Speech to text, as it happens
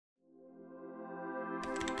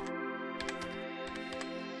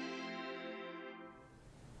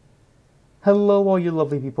Hello all you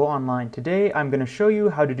lovely people online. Today I'm going to show you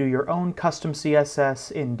how to do your own custom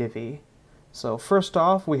CSS in Divi. So first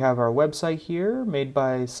off, we have our website here made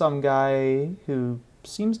by some guy who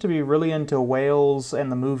seems to be really into whales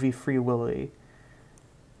and the movie Free Willy.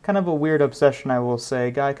 Kind of a weird obsession, I will say.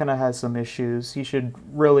 Guy kind of has some issues. He should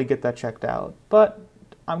really get that checked out. But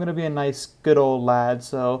I'm going to be a nice good old lad,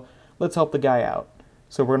 so let's help the guy out.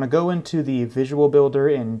 So we're going to go into the visual builder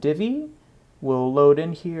in Divi. We'll load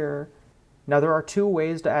in here. Now there are two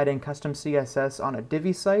ways to add in custom CSS on a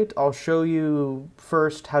Divi site. I'll show you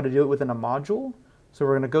first how to do it within a module. So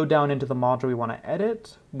we're going to go down into the module we want to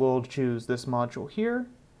edit. We'll choose this module here.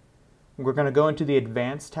 We're going to go into the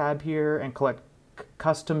Advanced tab here and select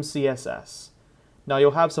Custom CSS. Now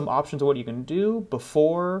you'll have some options of what you can do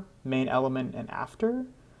before, main element, and after.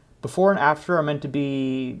 Before and after are meant to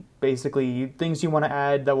be basically things you want to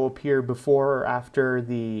add that will appear before or after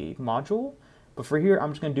the module. But for here,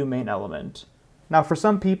 I'm just going to do main element. Now for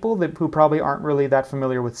some people who probably aren't really that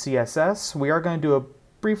familiar with CSS, we are going to do a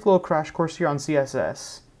brief little crash course here on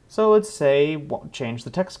CSS. So let's say change the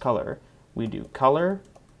text color. We do color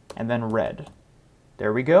and then red.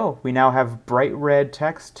 There we go. We now have bright red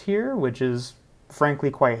text here, which is frankly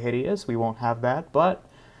quite hideous. We won't have that, but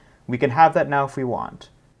we can have that now if we want.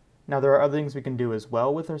 Now there are other things we can do as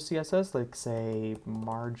well with our CSS, like say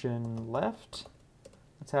margin left.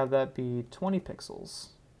 Let's have that be 20 pixels.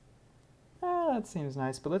 That seems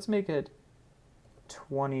nice, but let's make it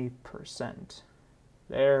 20%.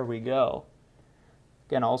 There we go.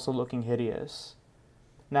 Again, also looking hideous.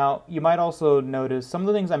 Now, you might also notice some of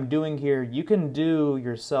the things I'm doing here, you can do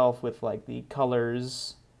yourself with like the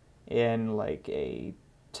colors in like a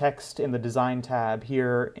text in the design tab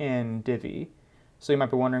here in Divi. So you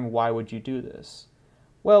might be wondering, why would you do this?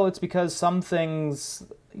 Well, it's because some things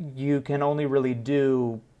you can only really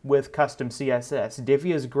do with custom CSS.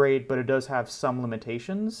 Divi is great, but it does have some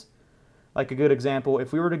limitations. Like a good example,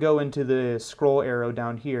 if we were to go into the scroll arrow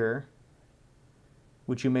down here,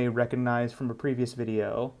 which you may recognize from a previous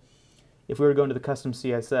video, if we were to go into the custom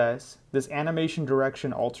CSS, this animation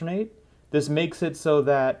direction alternate, this makes it so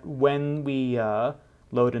that when we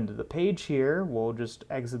load into the page here, we'll just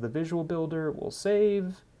exit the visual builder, we'll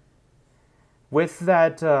save. With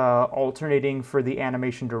that alternating for the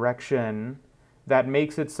animation direction, that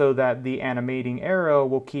makes it so that the animating arrow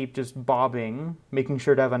will keep just bobbing, making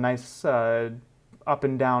sure to have a nice up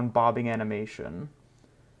and down bobbing animation.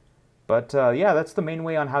 But yeah, that's the main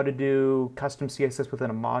way on how to do custom CSS within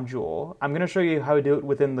a module. I'm going to show you how to do it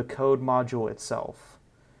within the code module itself,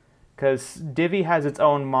 because Divi has its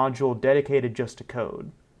own module dedicated just to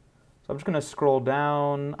code. So I'm just going to scroll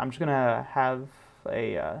down. I'm just going to have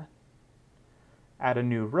a add a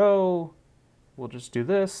new row. We'll just do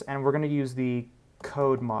this, and we're going to use the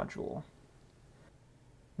code module.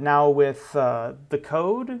 Now with the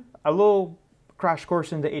code, a little crash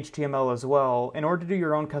course into HTML as well. In order to do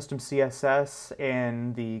your own custom CSS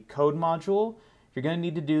in the code module, you're going to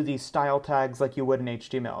need to do these style tags like you would in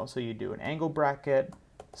HTML. So you do an angle bracket,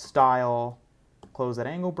 style, close that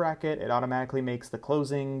angle bracket, it automatically makes the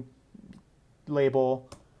closing label,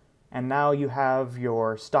 and now you have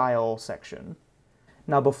your style section.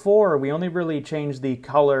 Now before, we only really changed the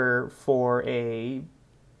color for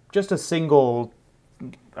just a single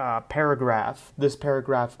paragraph, this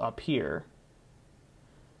paragraph up here.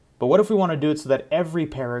 But what if we want to do it so that every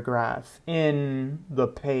paragraph in the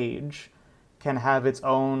page can have its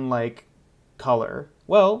own like color?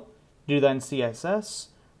 Well, do that in CSS.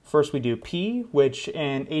 First we do P, which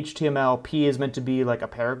in HTML, P is meant to be like a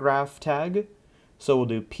paragraph tag. So we'll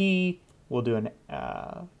do P, we'll do an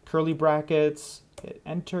curly brackets, hit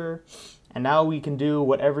enter, and now we can do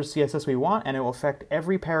whatever CSS we want, and it will affect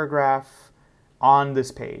every paragraph on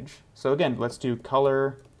this page. So again, let's do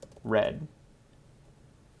color red.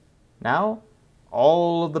 Now,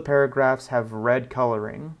 all of the paragraphs have red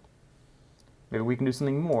coloring. Maybe we can do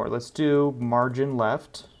something more. Let's do margin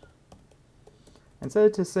left and set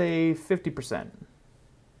it to say 50%.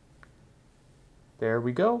 There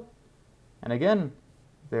we go. And again,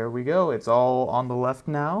 there we go. It's all on the left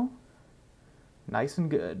now. Nice and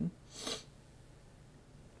good.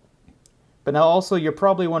 But now also you're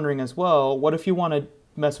probably wondering as well, what if you want to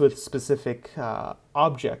mess with specific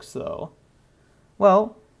objects though?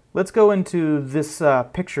 Well, let's go into this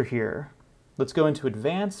picture here. Let's go into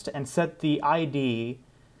Advanced and set the ID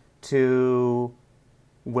to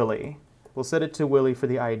Willy. We'll set it to Willy for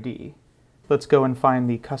the ID. Let's go and find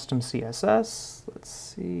the custom CSS. Let's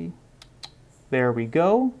see. There we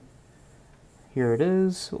go. Here it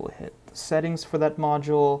is. We'll hit the settings for that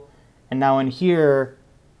module. And now in here,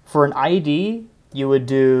 for an ID, you would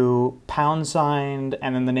do # and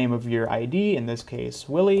then the name of your ID, in this case,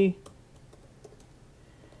 Willie.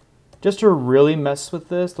 Just to really mess with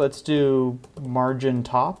this, let's do margin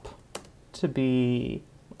top to be,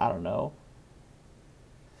 I don't know,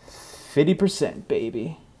 50%,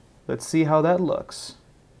 baby. Let's see how that looks.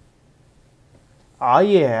 Ah,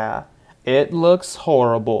 yeah, it looks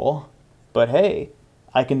horrible. But hey,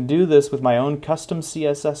 I can do this with my own custom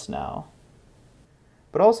CSS now.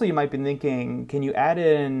 But also you might be thinking, can you add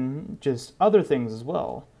in just other things as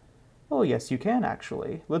well? Oh yes, you can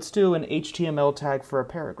actually. Let's do an HTML tag for a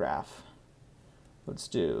paragraph. Let's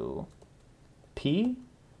do P.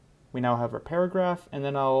 We now have our paragraph, and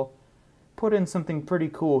then I'll put in something pretty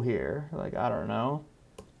cool here. Like, I don't know,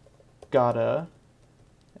 gotta,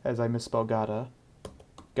 as I misspell gotta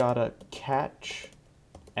catch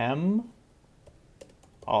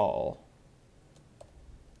all.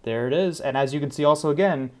 There it is. And as you can see also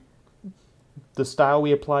again, the style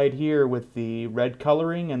we applied here with the red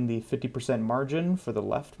coloring and the 50% margin for the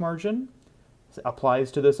left margin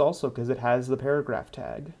applies to this also because it has the paragraph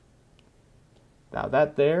tag. Now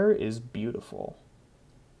that there is beautiful.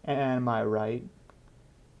 Am I right?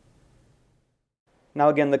 Now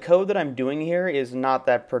again, the code that I'm doing here is not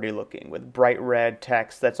that pretty looking with bright red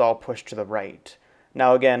text that's all pushed to the right.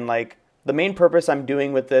 Now again, like, the main purpose I'm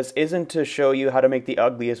doing with this isn't to show you how to make the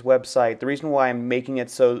ugliest website. The reason why I'm making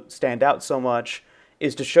it so stand out so much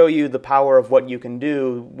is to show you the power of what you can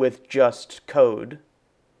do with just code.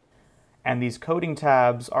 And these coding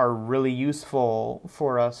tabs are really useful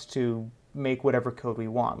for us to make whatever code we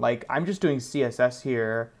want. Like, I'm just doing CSS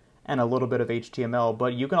here and a little bit of HTML,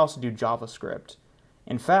 but you can also do JavaScript.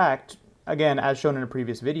 In fact, again, as shown in a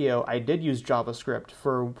previous video, I did use JavaScript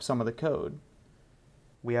for some of the code.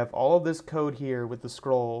 We have all of this code here with the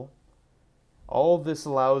scroll. All of this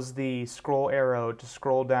allows the scroll arrow to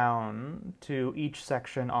scroll down to each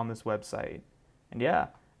section on this website. And yeah,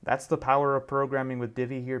 that's the power of programming with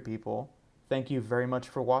Divi here, people. Thank you very much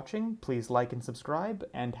for watching. Please like and subscribe,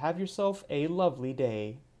 and have yourself a lovely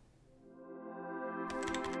day.